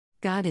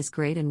God is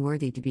great and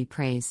worthy to be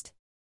praised.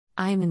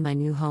 I am in my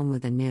new home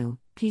with a new,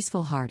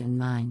 peaceful heart and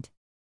mind.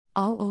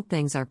 All old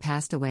things are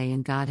passed away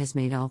and God has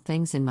made all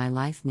things in my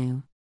life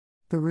new.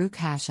 Baruch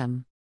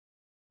Hashem.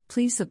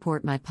 Please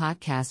support my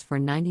podcast for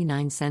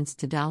 99 cents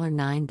to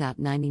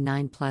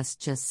 $9.99 plus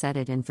just set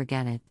it and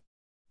forget it.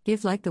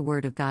 Give like the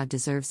word of God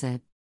deserves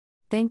it.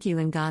 Thank you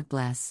and God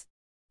bless.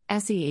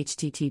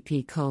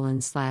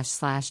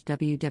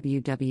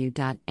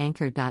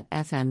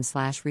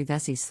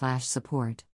 SEHTTP://www.anchor.fm/revesi/support